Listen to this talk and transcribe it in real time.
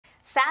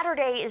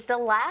Saturday is the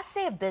last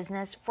day of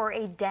business for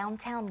a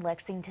downtown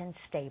Lexington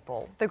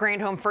staple. The Grand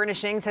Home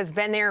Furnishings has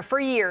been there for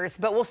years,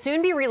 but will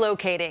soon be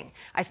relocating.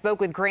 I spoke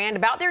with Grand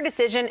about their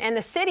decision and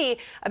the city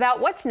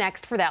about what's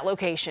next for that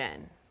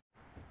location.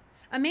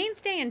 A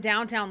mainstay in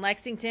downtown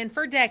Lexington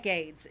for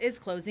decades is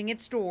closing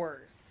its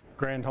doors.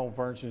 Grand Home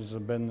Furnishings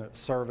have been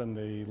serving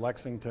the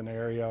Lexington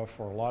area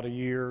for a lot of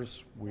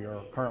years. We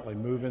are currently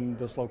moving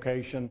this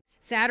location.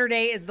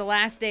 Saturday is the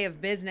last day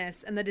of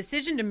business, and the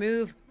decision to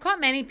move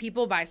caught many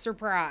people by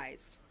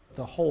surprise.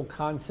 The whole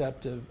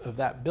concept of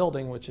that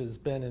building, which has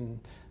been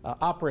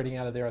operating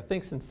out of there, I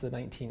think, since the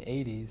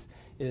 1980s,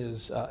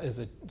 is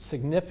a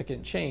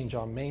significant change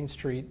on Main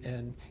Street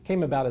and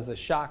came about as a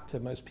shock to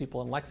most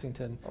people in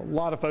Lexington. A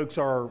lot of folks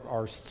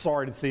are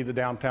sorry to see the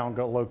downtown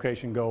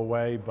location go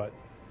away, but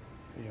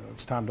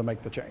it's time to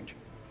make the change.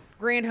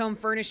 Grand Home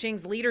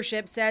Furnishings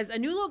leadership says a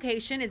new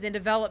location is in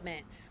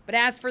development. But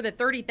as for the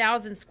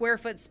 30,000 square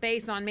foot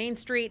space on Main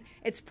Street,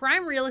 it's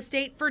prime real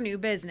estate for new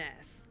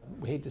business.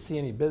 We hate to see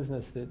any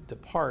business that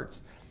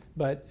departs,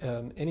 but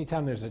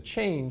anytime there's a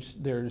change,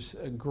 there's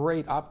a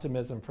great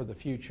optimism for the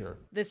future.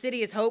 The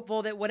city is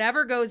hopeful that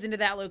whatever goes into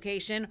that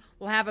location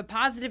will have a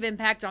positive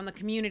impact on the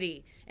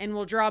community and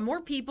will draw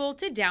more people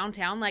to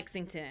downtown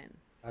Lexington.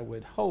 I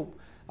would hope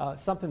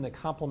something that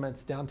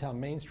complements downtown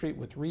Main Street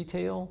with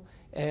retail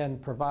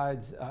and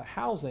provides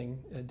housing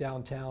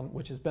downtown,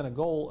 which has been a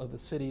goal of the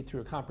city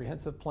through a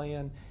comprehensive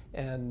plan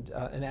and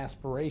an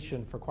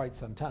aspiration for quite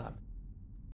some time.